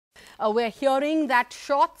We're hearing that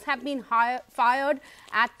shots have been fired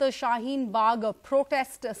at the Shaheen Bagh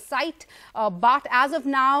protest site. But as of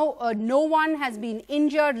now, no one has been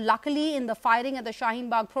injured, luckily, in the firing at the Shaheen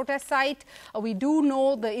Bagh protest site. We do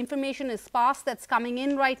know the information is sparse that's coming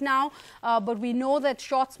in right now, but we know that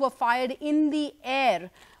shots were fired in the air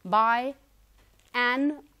by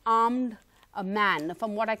an armed man.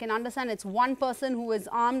 From what I can understand, it's one person who is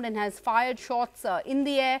armed and has fired shots in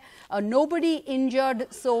the air. Nobody injured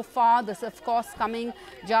so far. This, of course, coming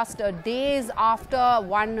just days after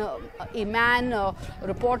a man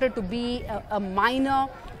reported to be a minor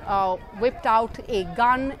whipped out a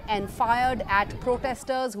gun and fired at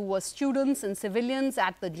protesters who were students and civilians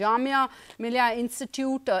at the Jamia Millia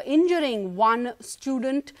Institute, injuring one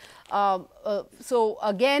student. So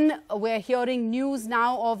again, we're hearing news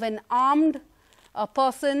now of an armed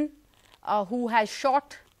person who has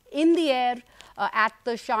shot in the air at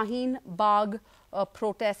the Shaheen Bagh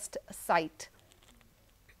protest site.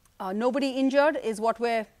 Nobody injured is what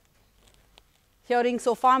we're hearing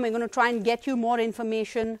so far. We're going to try and get you more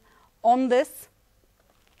information on this.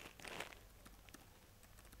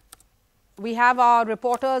 We have our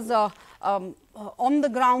reporters on the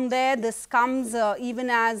ground there. This comes even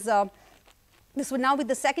as this would now be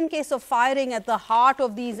the second case of firing at the heart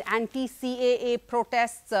of these anti-CAA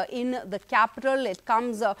protests in the capital. It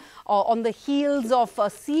comes on the heels of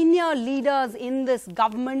senior leaders in this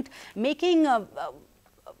government making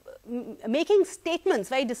statements,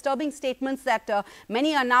 very disturbing statements that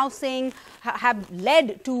many are now saying have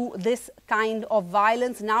led to this kind of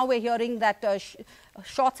violence. Now we're hearing that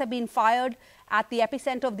shots have been fired at the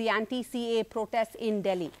epicenter of the anti-CAA protests in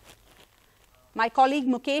Delhi. My colleague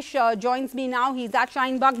Mukesh joins me now. He's at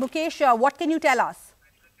Shaheen Bagh. Mukesh, what can you tell us?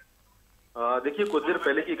 देखिए, कुछ देर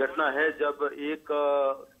पहले की घटना है जब एक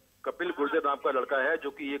कपिल गुर्जर नाम का लड़का है जो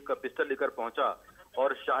कि एक पिस्टल लेकर पहुंचा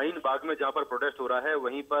और शाहीन बाग में जहां पर प्रोटेस्ट हो रहा है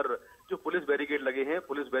वहीं पर जो पुलिस बैरिकेड लगे हैं,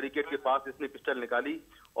 पुलिस बैरिकेड के पास इसने पिस्टल निकाली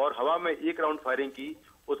और हवा में एक राउंड फायरिंग की।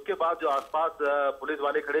 उसके बाद जो आसपास पुलिस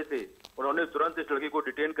वाले खड़े थे उन्होंने तुरंत इस लड़के को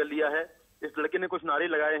डिटेन कर लिया है। इस लड़के ने कुछ नारे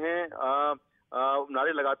लगाए हैं,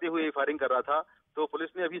 नारे लगाते हुए फायरिंग कर रहा था, तो पुलिस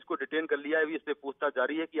ने अभी इसको डिटेन कर लिया है। अभी इससे पूछताछ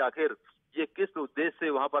जारी है कि आखिर ये किस उद्देश्य से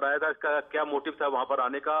वहां पर आया था, इसका क्या मोटिव था वहां पर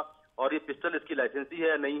आने का और ये पिस्टल इसकी लाइसेंसी है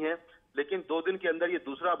या नहीं है। लेकिन 2 दिन के अंदर ये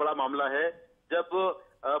दूसरा बड़ा मामला है जब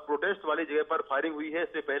प्रोटेस्ट वाली जगह पर फायरिंग हुई है।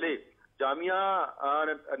 इससे पहले जामिया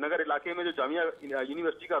नगर इलाके में जो जामिया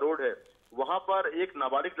यूनिवर्सिटी का रोड है वहां पर एक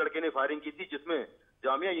नाबालिग लड़के ने फायरिंग की थी जिसमें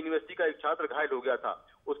जामिया यूनिवर्सिटी का एक छात्र घायल हो गया था।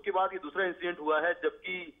 उसके बाद ये दूसरा इंसिडेंट हुआ है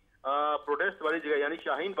जबकि प्रोटेस्ट वाली जगह यानी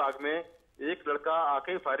शाहीन बाग में एक लड़का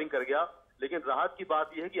आके फायरिंग कर गया। लेकिन राहत की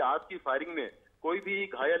बात यह है कि आज की फायरिंग में कोई भी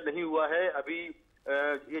घायल नहीं हुआ है, अभी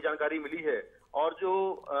ये जानकारी मिली है। और जो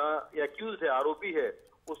एक्यूज है, आरोपी है,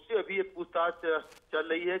 उससे अभी एक पूछताछ चल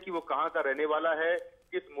रही है कि वो कहाँ का रहने वाला है,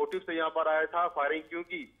 किस मोटिव से यहाँ पर आया था, फायरिंग क्यों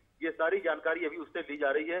की, ये सारी जानकारी अभी उससे ली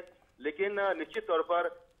जा रही है। लेकिन निश्चित तौर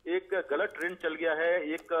पर एक गलत ट्रेंड चल गया है,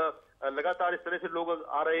 एक लगातार इस तरह से लोग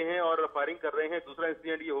आ रहे हैं और फायरिंग कर रहे हैं। दूसरा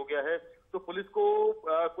इंसिडेंट ये हो गया है, तो पुलिस को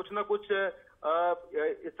कुछ ना कुछ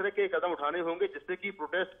इस तरह के कदम उठाने होंगे जिससे कि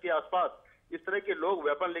प्रोटेस्ट के आसपास इस तरह के लोग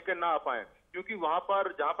वेपन लेकर ना आ पाए, क्योंकि वहां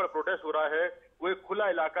पर जहां पर प्रोटेस्ट हो रहा है वो एक खुला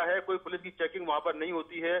इलाका है, कोई पुलिस की चेकिंग वहां पर नहीं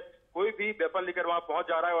होती है, कोई भी वेपन लेकर वहां पहुंच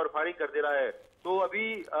जा रहा है और फायरिंग कर दे रहा है। तो अभी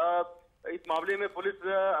इस मामले में पुलिस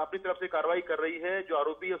अपनी तरफ से कार्रवाई कर रही है। जो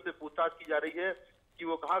आरोपी है उससे पूछताछ की जा रही है कि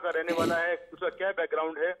वो कहाँ का रहने वाला है, उसका क्या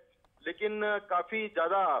बैकग्राउंड है। लेकिन काफी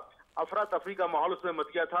ज्यादा अफरा तफरी का माहौल उसमें मच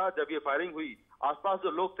गया था जब ये फायरिंग हुई। आसपास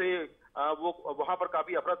जो लोग थे वो वहां पर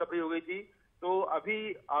काफी अफरा तफरी हो गई थी। तो अभी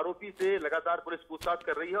आरोपी से लगातार पुलिस पूछताछ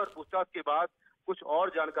कर रही है और पूछताछ के बाद कुछ और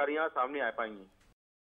जानकारियां सामने आ पाएंगी।